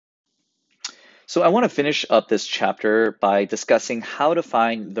So I want to finish up this chapter by discussing how to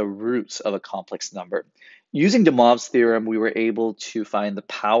find the roots of a complex number. Using de Moivre's theorem, we were able to find the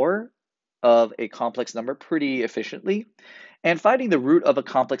power of a complex number pretty efficiently. And finding the root of a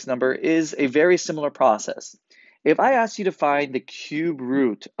complex number is a very similar process. If I asked you to find the cube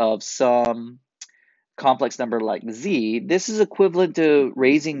root of some complex number like z, this is equivalent to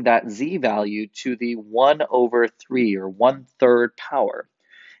raising that z value to the 1 over 3 or 1/3 power.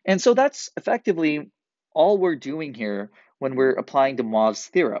 And so that's effectively all we're doing here when we're applying de Moivre's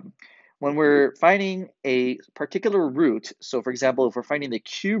theorem. When we're finding a particular root, so for example, if we're finding the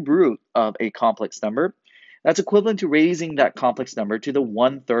cube root of a complex number, that's equivalent to raising that complex number to the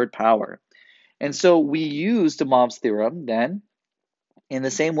 1/3 power. And so we use de Moivre's theorem then in the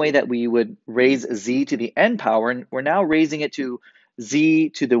same way that we would raise z to the n power, and we're now raising it to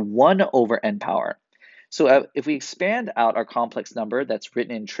z to the 1 over n power. So if we expand out our complex number that's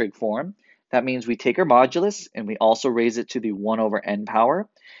written in trig form, that means we take our modulus and we also raise it to the 1 over n power.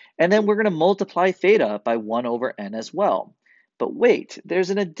 And then we're going to multiply theta by 1 over n as well. But wait, there's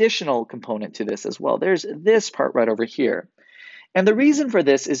an additional component to this as well. There's this part right over here. And the reason for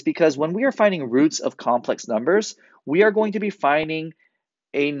this is because when we are finding roots of complex numbers, we are going to be finding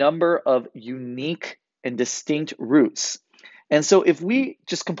a number of unique and distinct roots. And so if we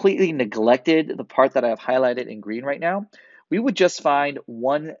just completely neglected the part that I have highlighted in green right now, we would just find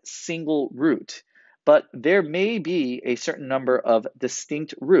one single root. But there may be a certain number of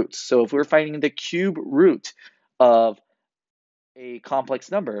distinct roots. So if we're finding the cube root of a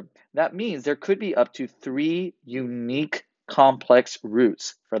complex number, that means there could be up to 3 unique complex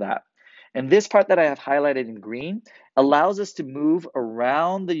roots for that. And this part that I have highlighted in green allows us to move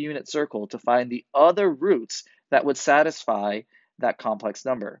around the unit circle to find the other roots that would satisfy that complex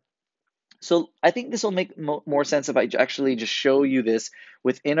number. So I think this will make more sense if I actually just show you this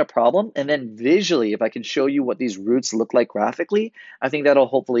within a problem, and then visually, if I can show you what these roots look like graphically, I think that'll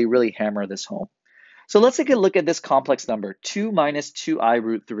hopefully really hammer this home. So let's take a look at this complex number, 2 minus 2i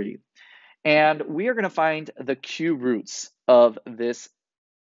root 3. And we are going to find the cube roots of this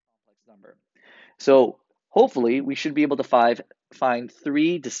complex number. So hopefully we should be able to find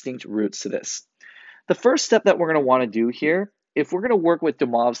 3 distinct roots to this. The first step that we're going to want to do here, if we're going to work with de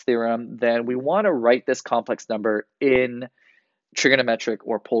Moivre's theorem, then we want to write this complex number in trigonometric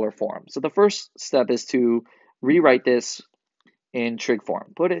or polar form. So the first step is to rewrite this in trig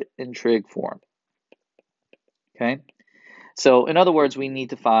form. Put it in trig form. Okay? So in other words, we need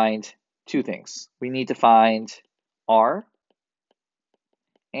to find 2 things. We need to find r,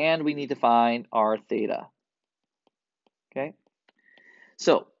 and we need to find r theta. Okay?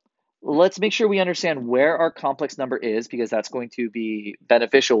 So let's make sure we understand where our complex number is, because that's going to be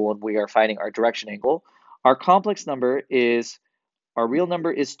beneficial when we are finding our direction angle. Our complex number is, our real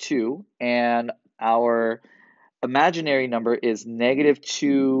number is 2, and our imaginary number is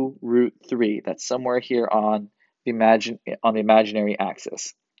 -2 root 3. That's somewhere here on the imaginary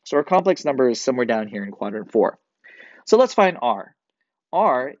axis. So our complex number is somewhere down here in quadrant 4. So let's find r.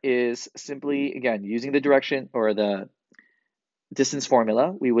 R is simply, again, using the direction or the distance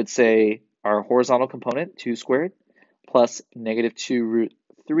formula, we would say our horizontal component, 2 squared, plus -2 root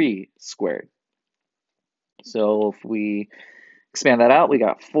 3 squared. So if we expand that out, we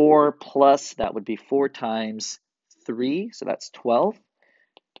got 4 plus, that would be 4 times 3, so that's 12.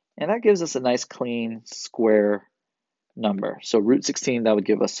 And that gives us a nice clean square number. So root 16, that would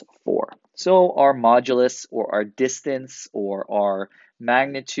give us 4. So our modulus, or our distance, or our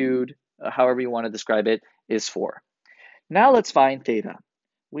magnitude, however you want to describe it, is 4. Now let's find theta.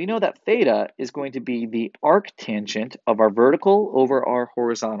 We know that theta is going to be the arctangent of our vertical over our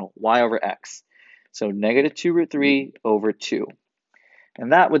horizontal, y over x. So -2 root 3 over 2.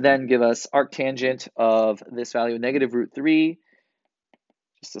 And that would then give us arctangent of this value, negative root 3,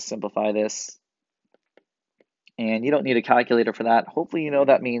 just to simplify this. And you don't need a calculator for that. Hopefully you know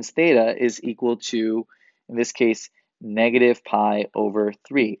that means theta is equal to, in this case, negative pi over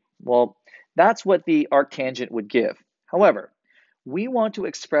 3. Well, that's what the arctangent would give. However, we want to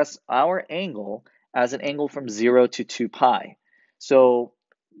express our angle as an angle from 0 to 2 pi. So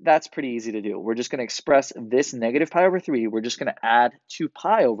that's pretty easy to do. We're just going to express this negative pi over 3. We're just going to add 2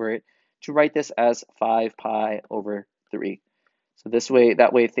 pi over it to write this as 5 pi over 3. So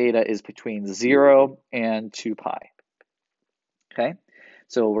that way theta is between 0 and 2 pi. Okay,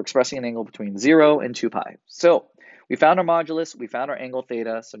 so we're expressing an angle between 0 and 2 pi. So we found our modulus, we found our angle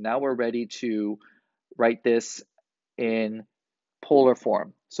theta, so now we're ready to write this in polar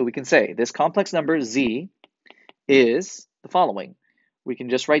form. So we can say this complex number z is the following. We can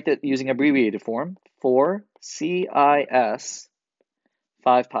just write that using abbreviated form, 4 CIS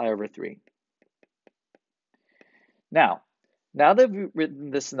 5 pi over 3. Now that we've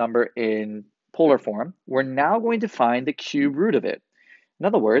written this number in polar form, we're now going to find the cube root of it. In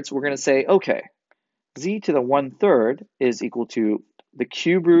other words, we're going to say, okay, z to the 1/3 is equal to the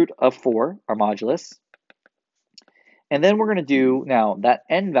cube root of 4, our modulus. And then we're going to do now that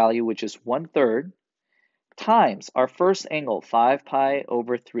n value, which is 1/3, times our first angle, 5 pi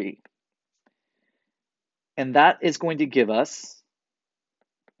over 3. And that is going to give us,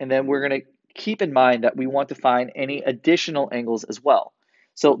 and then we're going to keep in mind that we want to find any additional angles as well.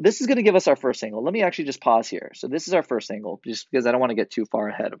 So this is going to give us our first angle. Let me actually just pause here. So this is our first angle, just because I don't want to get too far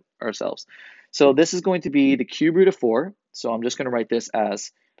ahead of ourselves. So this is going to be the cube root of 4. So I'm just going to write this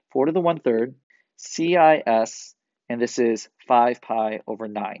as 4 to the 1/3 CIS, and this is 5 pi over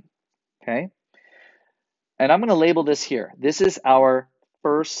 9, okay? And I'm going to label this here. This is our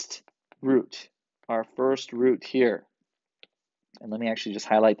first root here. And let me actually just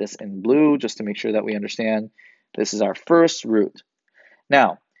highlight this in blue just to make sure that we understand this is our first root.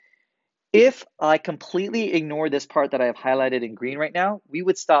 Now, if I completely ignore this part that I have highlighted in green right now, we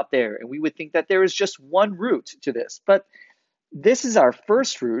would stop there and we would think that there is just one root to this. But this is our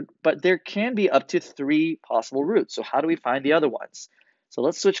first root, but there can be up to 3 possible roots. So how do we find the other ones? So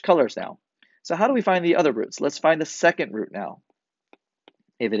let's switch colors now. So how do we find the other roots? Let's find the second root now,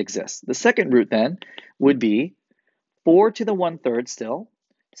 if it exists. The second root then would be 4 to the 1/3 still,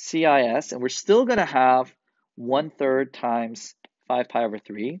 CIS, and we're still going to have 1/3 times 5 pi over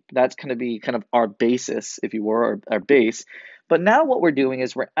 3. That's going to be kind of our basis, if you were, or our base. But now what we're doing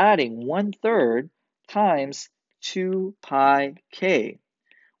is we're adding 1/3 times 2 pi k,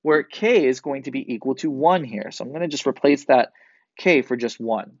 where k is going to be equal to 1 here. So I'm going to just replace that k for just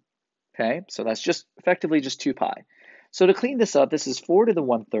 1. Okay, so that's just effectively just 2 pi. So to clean this up, this is 4 to the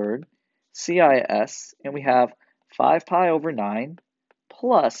 1/3 CIS, and we have 5 pi over 9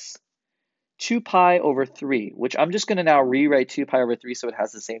 plus 2 pi over 3, which I'm just going to now rewrite 2 pi over 3 so it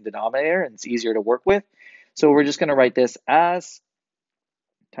has the same denominator and it's easier to work with. So we're just going to write this as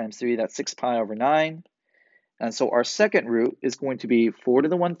times 3, that's 6 pi over 9. And so our second root is going to be 4 to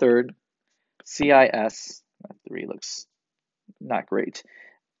the 1/3 CIS, that 3 looks not great,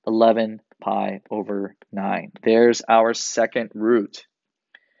 11 pi over 9. There's our second root.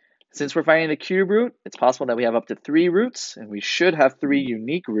 Since we're finding the cube root, it's possible that we have up to 3 roots, and we should have 3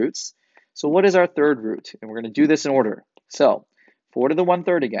 unique roots. So what is our third root? And we're going to do this in order. So 4 to the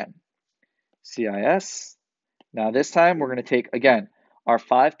 1/3 again, CIS. Now this time we're going to take, again, our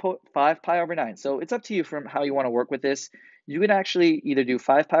 5 pi over 9. So it's up to you from how you want to work with this. You can actually either do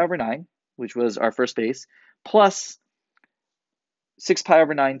 5 pi over 9, which was our first base, plus 6 pi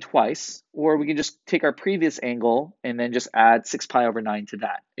over 9 twice, or we can just take our previous angle and then just add 6 pi over 9 to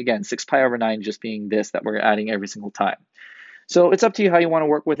that. Again, 6 pi over 9 just being this that we're adding every single time. So it's up to you how you want to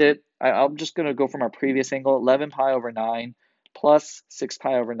work with it. I'm just going to go from our previous angle, 11 pi over 9 plus 6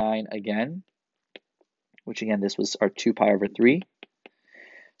 pi over 9 again, which again, this was our 2 pi over 3.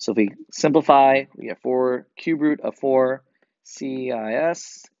 So if we simplify, we get 4 cube root of 4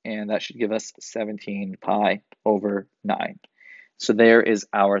 CIS, and that should give us 17 pi over 9. So there is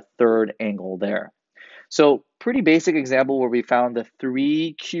our third angle there. So pretty basic example where we found the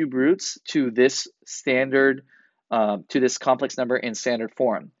 3 cube roots to this standard, to this complex number in standard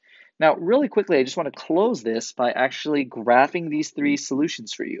form. Now, really quickly, I just want to close this by actually graphing these 3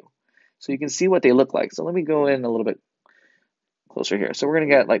 solutions for you, so you can see what they look like. So let me go in a little bit closer here. So we're going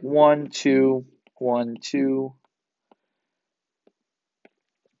to get like 1, 2, 1, 2.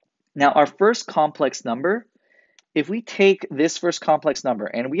 Now, our first complex number, if we take this first complex number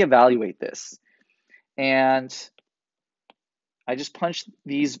and we evaluate this, and I just punch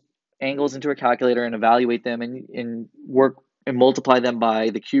these angles into a calculator and evaluate them and work and multiply them by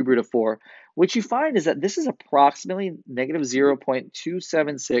the cube root of 4, what you find is that this is approximately negative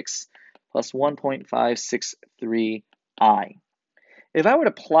 0.276 plus 1.563 I. If I were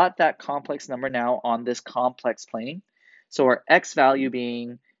to plot that complex number now on this complex plane, so our x value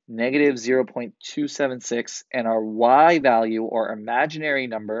being negative 0.276 and our y value or imaginary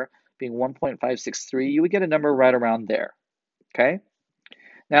number being 1.563, you would get a number right around there, okay?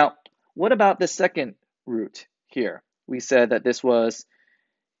 Now, what about the second root here? We said that this was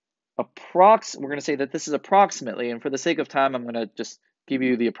we're going to say that this is approximately, and for the sake of time, I'm going to just give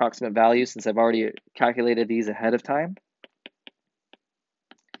you the approximate value since I've already calculated these ahead of time.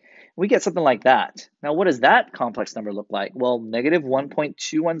 We get something like that. Now, what does that complex number look like? Well, negative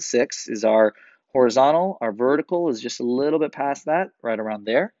 1.216 is our horizontal. Our vertical is just a little bit past that, right around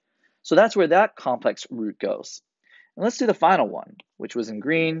there. So that's where that complex root goes. And let's do the final one, which was in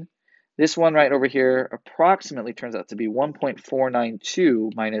green. This one right over here approximately turns out to be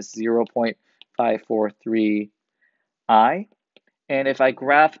 1.492 minus 0.543 I. And if I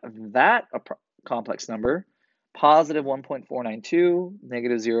graph that complex number, positive 1.492,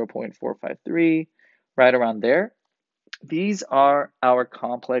 negative 0.453, right around there, these are our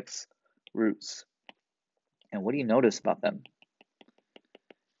complex roots. And what do you notice about them?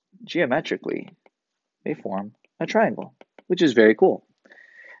 Geometrically, they form a triangle, which is very cool.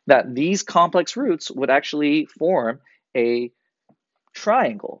 That these complex roots would actually form a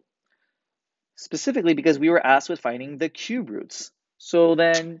triangle, specifically because we were asked with finding the cube roots. So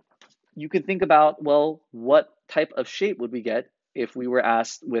then you could think about, well, what type of shape would we get if we were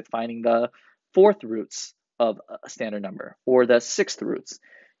asked with finding the fourth roots of a standard number or the sixth roots?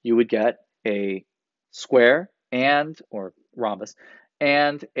 You would get a square and, or rhombus,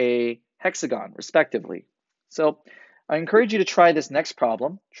 and a hexagon, respectively. So I encourage you to try this next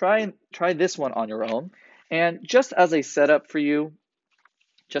problem. Try this one on your own. And just as a setup for you,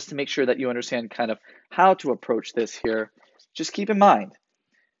 just to make sure that you understand kind of how to approach this here, just keep in mind,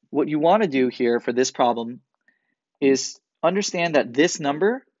 what you want to do here for this problem is understand that this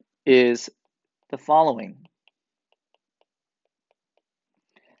number is the following.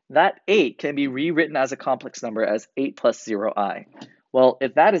 That 8 can be rewritten as a complex number as 8 plus 0i. Well,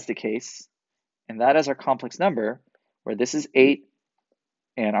 if that is the case, and that is our complex number, where this is 8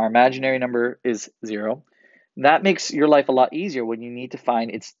 and our imaginary number is 0, that makes your life a lot easier when you need to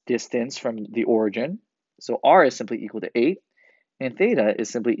find its distance from the origin. So r is simply equal to 8, and theta is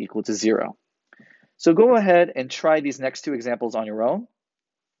simply equal to 0. So go ahead and try these next two examples on your own,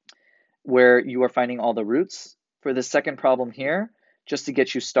 where you are finding all the roots. For the second problem here, just to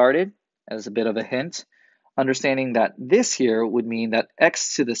get you started, as a bit of a hint, understanding that this here would mean that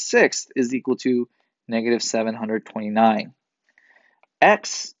x to the sixth is equal to negative 729.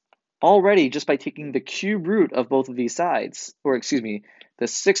 X, already just by taking the cube root of both of these sides, or excuse me, the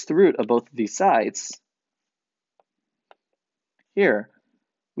sixth root of both of these sides, here,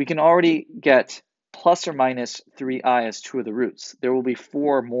 we can already get plus or minus 3i as two of the roots. There will be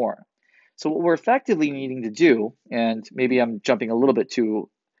 4 more. So what we're effectively needing to do, and maybe I'm jumping a little bit too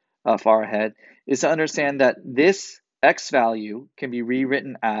far ahead, is to understand that this x value can be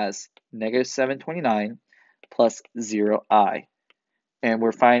rewritten as negative 729 plus 0i. And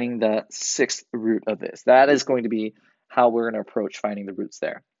we're finding the sixth root of this. That is going to be how we're going to approach finding the roots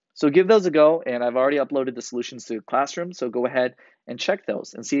there. So give those a go, and I've already uploaded the solutions to Classroom, so go ahead and check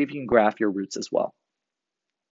those and see if you can graph your roots as well.